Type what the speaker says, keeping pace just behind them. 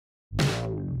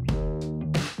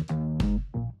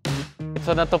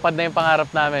So natupad na yung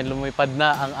pangarap namin, lumipad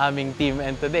na ang aming team,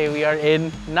 and today we are in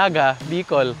Naga,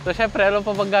 Bicol. So syempre, ano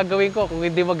pa bang gagawin ko kung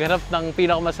hindi maghanap ng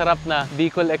pinakamasarap na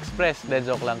Bicol Express? De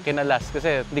joke lang, Kinalas.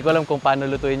 Kasi hindi ko alam kung paano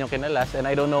lutuin yung Kinalas and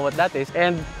I don't know what that is.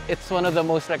 And it's one of the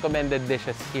most recommended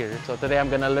dishes here. So today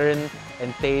I'm gonna learn and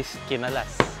taste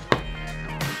Kinalas.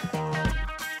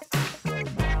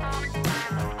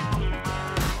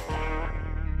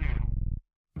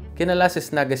 Kinalas is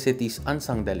Naga City's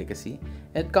unsung delicacy,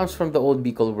 and it comes from the old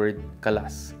Bicol word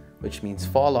kalas, which means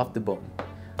fall off the bone,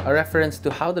 a reference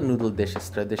to how the noodle dish is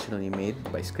traditionally made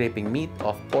by scraping meat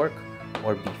off pork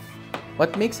or beef.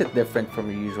 What makes it different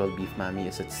from your usual beef mami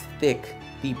is its thick,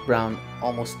 deep brown,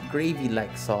 almost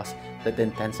gravy-like sauce that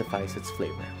intensifies its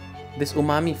flavor. This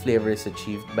umami flavor is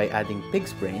achieved by adding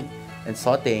pig's brain and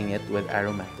sautéing it with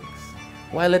aromatics.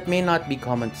 While it may not be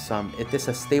common to some, it is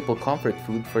a staple comfort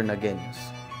food for Nagueños.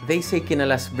 They say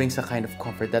Kinalas brings a kind of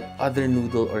comfort that other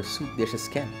noodle or soup dishes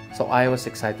can. So I was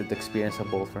excited to experience a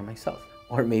bowl for myself.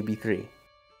 Or maybe 3.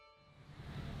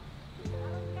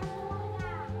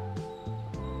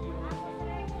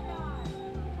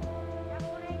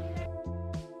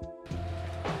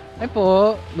 Hi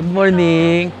po! Good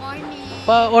morning! Good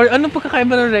morning! Or anong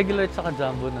pagkakaiba ng regular at saka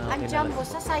jumbo na Ang Kinalas? jumbo,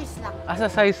 sa size lang. Sa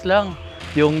size lang.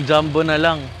 Yung jumbo na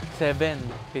lang, 7,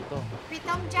 7.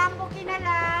 7 jumbo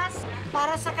Kinalas.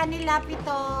 Para sa kanila, 7.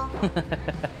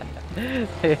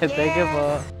 Thank you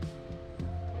po.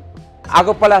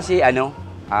 Ako pala si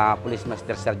Police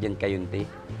Master Sergeant Kayunti.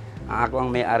 Ako ang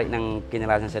may-ari ng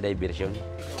Kinalasan sa Diversion.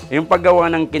 Yung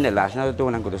paggawa ng Kinalas,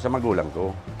 natutunan ko to sa magulang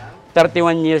ko.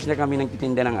 31 years na kami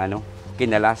nagtitinda ng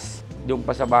Kinalas. Doon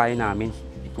pa sa bahay namin,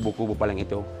 kubo-kubo pa lang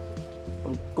ito.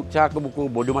 Sa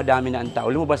kubo-kubo, dumadami na ang tao.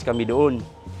 Lumabas kami doon.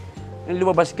 Nung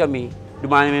lumabas kami,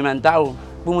 dumami naman ang tao.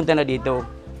 Pumunta na dito.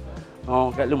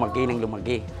 Lumaki ng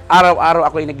lumaki. Araw-araw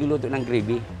ako ay nagluluto ng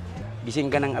gravy.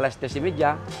 Gising ka ng alas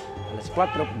 3:30, alas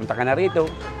 4, pumunta ka na rito.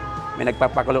 May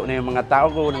nagpapakulo na yung mga tao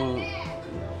ko ng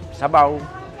sabaw.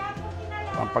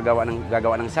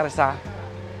 Gagawa ng sarsa.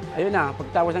 Ayun na,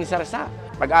 pagtapos ng sarsa.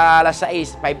 Pag alas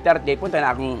 6, 5:30, punta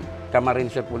na akong Camarines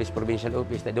Sur Police Provincial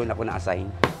Office na doon ako na-assign.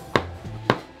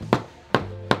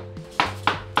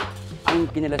 Ang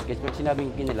Kinalas, guys, pag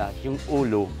sinabing Kinalas, yung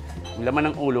ulo, yung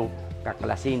laman ng ulo,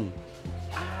 kakalasin.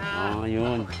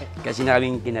 Yun. Kasi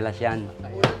sinabing Kinalas yan.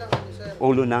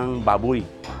 Ulo ng baboy.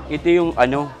 Ito yung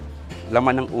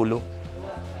laman ng ulo.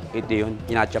 Ito yun,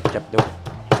 kinachap-chap to.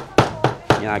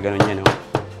 Ginaganon yan,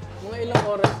 Mga ilang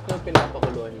oras na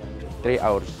pinapakuluan yan? 3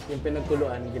 hours. Yung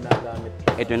pinagkuluan, ginagamit?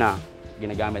 Ito na,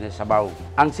 ginagamit na sa sabaw.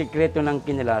 Ang sikreto ng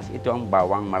Kinalas, ito ang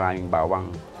bawang, maraming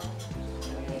bawang.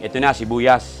 Ito na,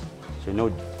 sibuyas.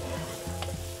 Sunod.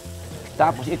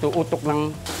 Tapos ito, utok ng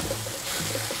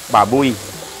baboy.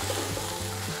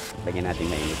 Lagyan natin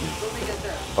mainit na.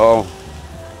 Oo.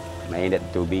 Mainit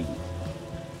tubig.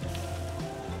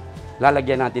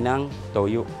 Lalagyan natin ng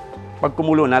toyo. Pag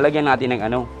kumulo, lalagyan natin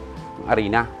ng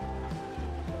harina.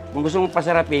 Kung gusto mong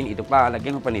pasarapin, ito pa,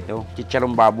 lagyan mo pa nito.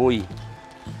 Chicharong baboy.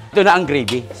 Ito na ang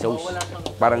gravy, sauce.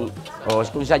 Parang,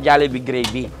 kung sa Jollibee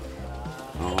gravy.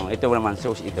 Ito naman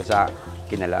sauce, ito sa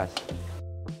Kinalas.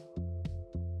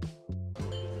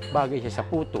 Bagay siya sa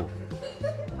puto,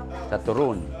 sa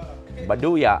turon,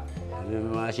 baduya,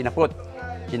 sinapot.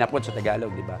 Sinapot sa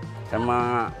Tagalog, di ba? Sa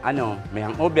mga, may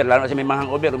hangover, lalo kasi may mga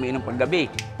hangover, umiinom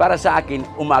paggabi. Para sa akin,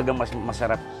 umaga mas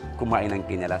masarap kumain ng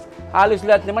Kinalas. Halos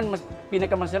lahat naman,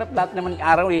 pinakamasarap, lahat naman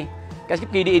araw eh. Kasi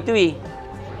pwede ito eh.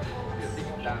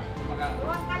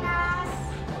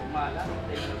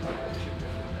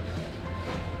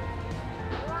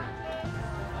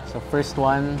 So first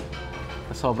one,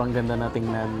 sobrang ganda na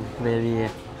tingnan.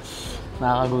 Very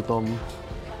nakakagutom.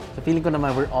 So feeling ko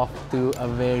naman we're off to a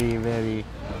very, very,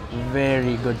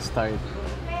 very good start.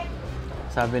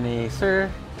 Sabi ni Sir,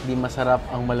 di masarap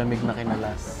ang malamig na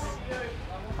Kinalas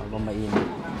habang mainit.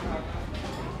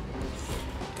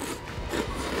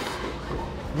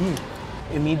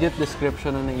 Immediate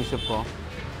description na naisip ko.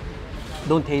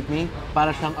 Don't hate me,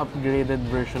 para siyang upgraded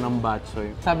version ng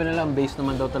batsoy. Sabi nila, ang base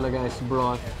naman daw talaga is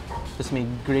broth, tapos may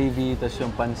gravy, tapos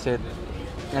yung pancit,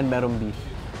 and merong beef.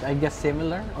 I guess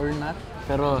similar or not,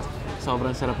 pero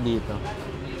sobrang sarap dito.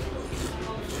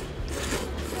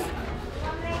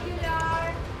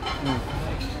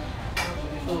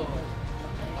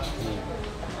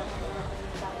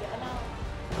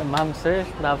 Ma'am, sir,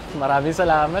 maraming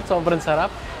salamat. Sobrang sarap.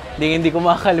 Hindi ko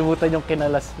makakalimutan yung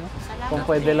Kinalas nyo. Kung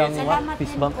pwede lang,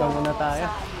 peace bump lang muna tayo.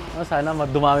 Sana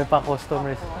dumami pa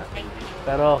customers.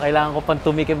 Pero kailangan ko pang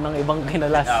tumikim ng ibang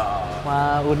Kinalas.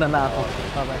 Mauna na ako.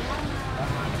 Bye-bye.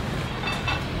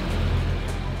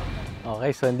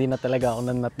 Okay, so hindi na talaga ako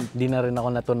hindi na rin ako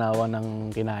natunawan ng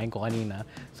kinain ko kanina.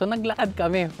 So naglakad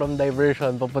kami from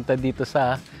Diversion papunta dito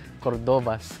sa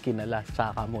Cordova, Kinalas,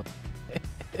 tsaka Kamot.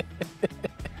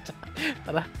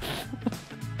 Tara.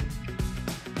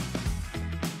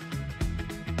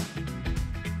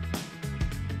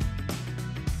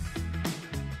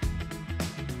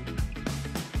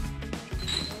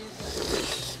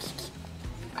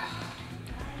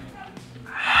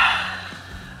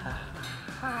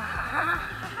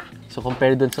 So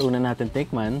compared dun sa una natin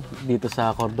tikman, dito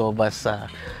sa Cordova sa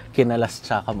Kinalas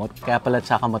Kamot. Kaya pala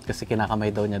Kamot kasi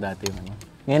kinakamay daw niya dati yung ano.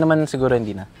 Ngayon naman siguro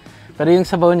hindi na. Pero yung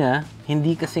sabaw niya,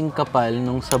 hindi kasing kapal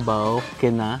nung sabaw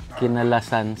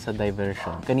Kinalasan sa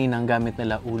Diversion. Kanina ang gamit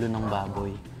nila ulo ng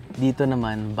baboy. Dito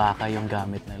naman baka yung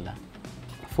gamit nila.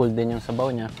 Full din yung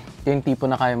sabaw niya. Yung tipo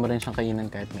na kaya mo rin siyang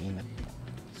kainan kahit mainit.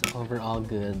 So overall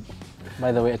good.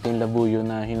 By the way, ito yung labuyo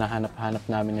na hinahanap-hanap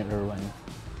namin ni Erwan.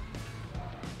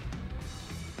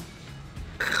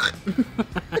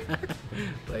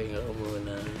 Pahinga ko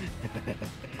muna.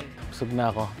 Busog na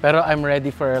ako. Pero I'm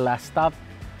ready for our last stop.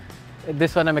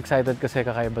 This one I'm excited kasi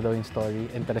kakaiba daw yung story.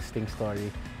 Interesting story.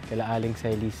 Kila Aling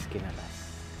Cely's Kinalas.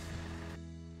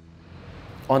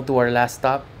 On to our last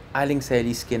stop, Aling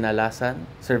Cely's Kinalasan,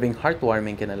 serving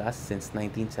heartwarming kinalas since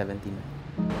 1979.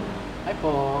 Hi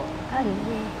po. Ano?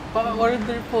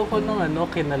 Pa-order po ko ng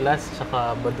kinalas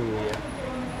tsaka baduya.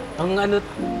 Ang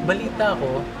balita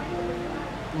ko,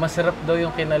 masarap daw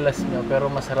yung kinalas nyo, pero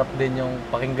masarap din yung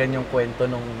pakinggan yung kwento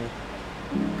nung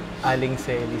Aling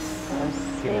Cely's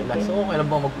Kinalas. So, okay lang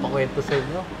ba magpakwento sa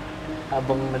inyo?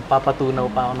 Habang nagpapatunaw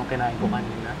pa ako nung kinain ko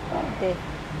kanina. Okay.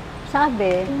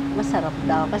 Sabi, masarap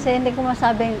daw. Kasi hindi ko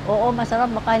masabing, oo,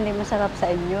 masarap, baka hindi masarap sa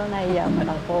inyo,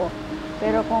 nahiyaman ako.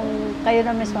 Pero kung kayo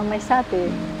na mismo may sabi,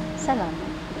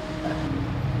 salamat.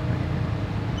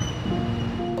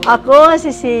 Ako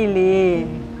si Cely.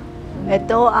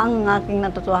 Ito ang aking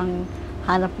natutuhang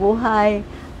hanap buhay,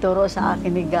 turo sa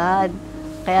akin ni God.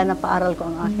 Kaya napaaral ko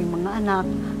ang aking mga anak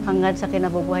hanggang sa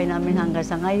kinabubuhay namin hanggang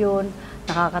sa ngayon.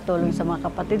 Nakakatulong sa mga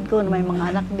kapatid ko na may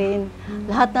mga anak din.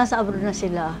 Lahat nasa abroad na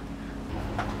sila.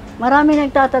 Marami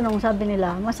nagtatanong, sabi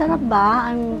nila, masarap ba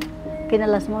ang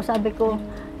kinalas mo? Sabi ko,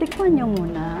 tikman niyo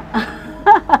muna.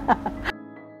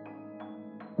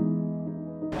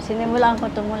 Sinimulaan ko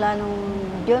ito mula nung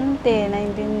June 10,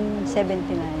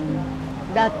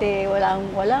 1979. Dati, wala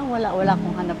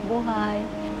akong hanap buhay.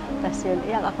 Tapos yun,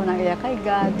 iyak ako nang iyak kay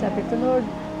God. Sabi ko, Lord,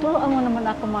 turuan mo naman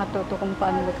ako matuto kung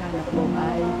paano maghanap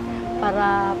buhay.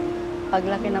 Para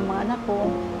paglaki ng mga anak ko,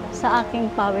 sa aking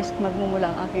pawis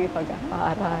magmumula ang aking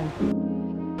ipag-aaral.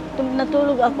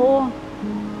 Natulog ako.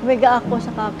 Humiga ako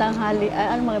sa katanghali,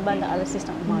 mga banda alas 6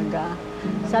 ng umaga.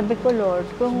 Sabi ko, Lord,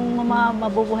 kung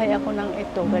mabubuhay ako ng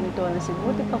ito, ganito na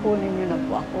siguro, pakunin niyo na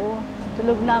po ako.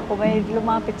 Tulog na ako, may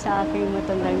lumapit sa akin yung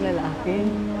matandang lalaki.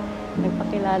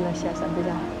 Nagpakilala siya, sabi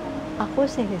niya, ako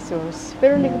si Jesus.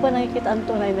 Pero hindi ko pa nakikita ang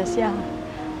tunay na siya.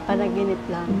 Panaginip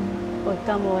lang, huwag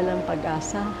ka mawalang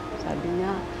pag-asa. Sabi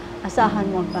niya, asahan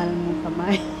mo ang kanan mong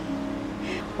kamay.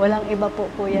 Walang iba po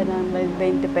kuya ng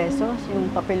 20 pesos,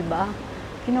 yung papel ba?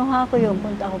 Kinuha ko yun,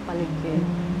 punta ako palengke.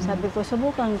 Sabi ko,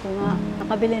 subukan ko nga.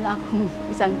 Nakabili na akong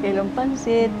 1 kilong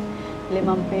pansit,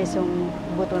 5 pesong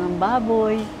buto ng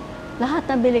baboy. Lahat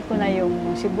nabili ko na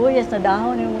yung sibuyas na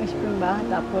dahon, yung spring ba,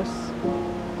 tapos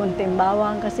kunting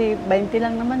bawang kasi 20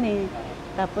 lang naman eh.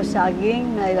 Tapos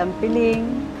saging na ilang piling.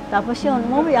 Tapos yun,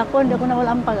 umuwi ako, hindi ako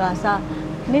nawala ang pag-asa.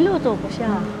 Niluto ko siya.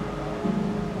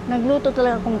 Nagluto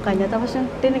talaga akong kanya. Tapos yung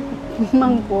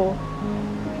tinikman ko,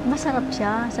 masarap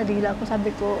siya sa dila ko. Sabi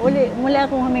ko, muli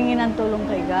akong humingi ng tulong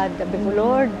kay God. Sabi ko,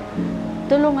 Lord,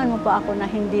 tulungan mo pa ako na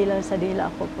hindi lang sa dila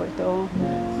ako po ito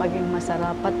maging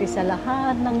masarap. Pati sa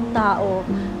lahat ng tao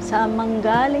sa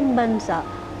manggaling bansa,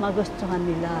 magustuhan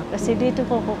nila. Kasi dito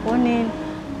ko kukunin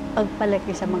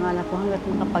pagpalaki sa mga anak ko hanggat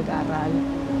makapag-aral.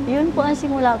 Yun po ang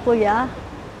simula, kuya.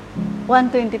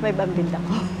 125 ang binta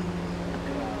ko.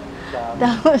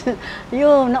 Tapos,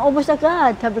 yun, naubos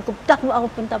agad. Sabi ko, takbo ako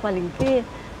punta palengke.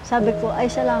 Sabi ko, ay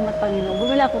salamat Panginoon.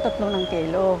 Bumili ako 3 ng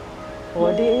kilo. O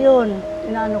di yun,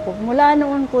 inaano ko. Mula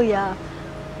noon kuya,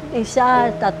 1,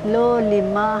 3,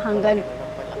 5,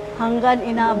 hanggang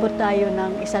inaabot tayo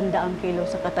ng 100 kilo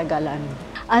sa katagalan.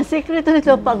 Ang sekreto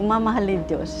nito, pagmamahal ni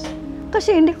Diyos.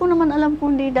 Kasi hindi ko naman alam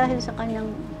kung di dahil sa kanyang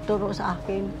turo sa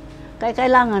akin. Kaya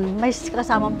kailangan may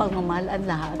kasamang pagmamahal ang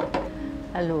lahat.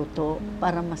 Aluto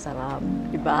para masarap.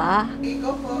 Diba?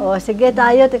 O sige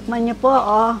tayo, tikman niyo po.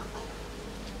 O.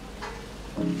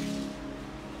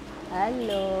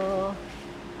 Hello.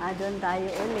 Doon tayo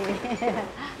ulit.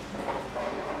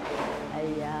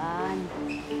 Ayan.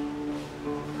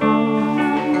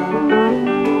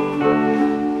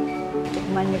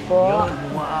 po.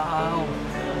 Wow!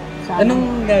 Sana-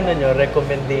 Anong gano'n nyo,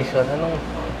 recommendation? Anong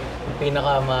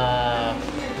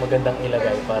magandang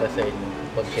ilagay para sa inyo?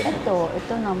 Pag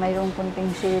Ito na, mayroong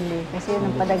kunting sili. Kasi yun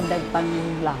ang padagdag pang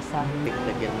lasa.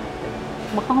 lagyan natin.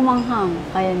 Baka humanghang.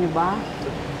 Kaya niyo ba?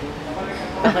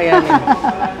 Kakayanin.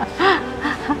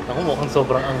 Ako mukhang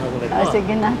sobrang anghang na ito.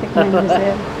 Sige na, tikman niyo,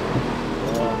 sir.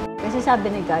 Kasi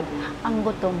sabi ni God, ang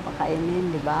gutom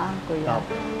pakainin, di ba, kuya?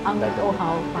 Ang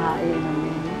uhaw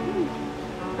pakainin.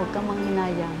 Huwag kang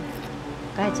manghinayang.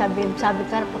 Kahit sabi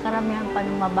pakaramihan pa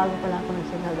nung mabago pa lang ako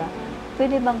nagsinala,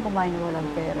 pwede bang kumain na walang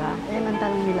pera? Ayan ang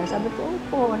tanong nila. Sabi ko,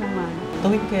 opo naman.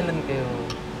 Tuwing kailan kayo?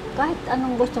 Kahit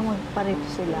anong gusto mo, parito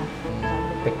sila.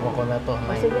 Tikmo ko na to.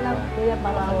 Sige na, kuya,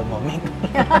 para ako. Lumamig.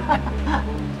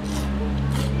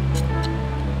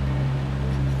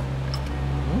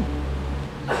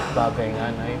 Bagay nga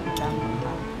na yun.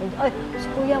 Ay, si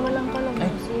kuya, walang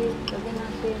kalamansi. Lagyan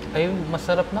natin. Ay,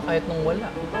 masarap na kahit nung wala.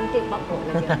 Konti pa po,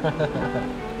 lagyan.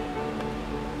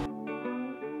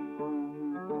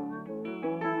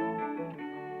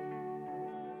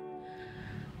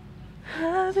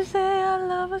 As you say our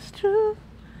love is true,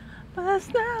 but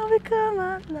it's now become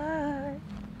our life.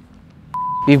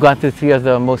 We've gone to 3 of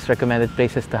the most recommended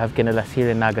places to have kinalas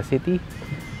here in Naga City.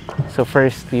 So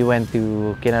first we went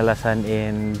to Kinalasan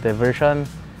in Diversion.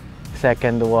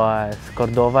 Second was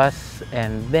Cordova's,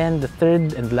 and then the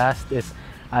third and last is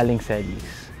Aling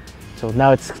Cely's. So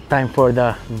now it's time for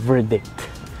the verdict.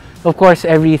 Of course,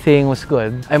 everything was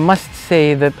good. I must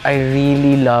say that I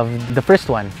really loved the first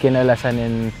one, Kinalasan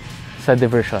in sa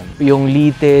Diversion. Yung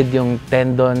litid, yung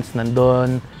tendons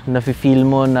nandun, nafe-feel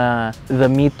mo na the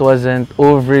meat wasn't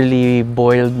overly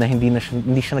boiled, na hindi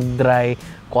siya nag-dry,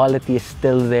 quality is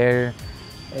still there,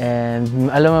 and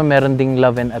alam mo, meron ding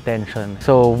love and attention.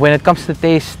 So when it comes to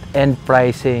taste and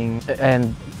pricing,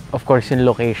 and of course in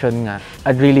location nga,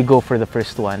 I'd really go for the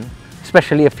first one,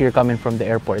 especially if you're coming from the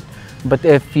airport. But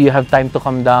if you have time to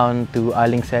come down to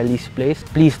Aling Cely's place,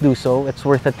 please do so. It's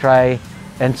worth a try.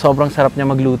 And sobrang sarap niya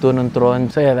magluto ng turon.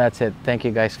 So yeah, that's it. Thank you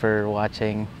guys for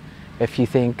watching. If you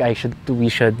think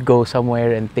we should go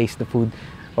somewhere and taste the food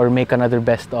or make another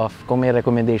best of, kung may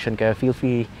recommendation kayo, feel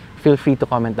free to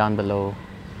comment down below.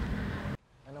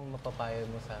 Anong mapapayo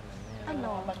mo sa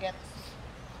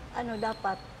amin?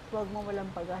 Dapat huwag mo walang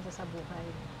pag-asa sa buhay.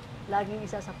 Laging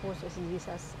isa sa puso si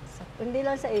Jesus. Hindi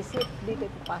lang sa isip, dito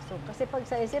ipapasok. Kasi pag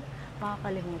sa isip,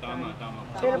 makakalimutan. Tama.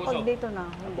 Pero pag dito na,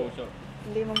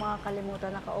 hindi mo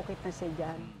makakalimutan, nakaukit na siya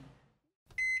dyan.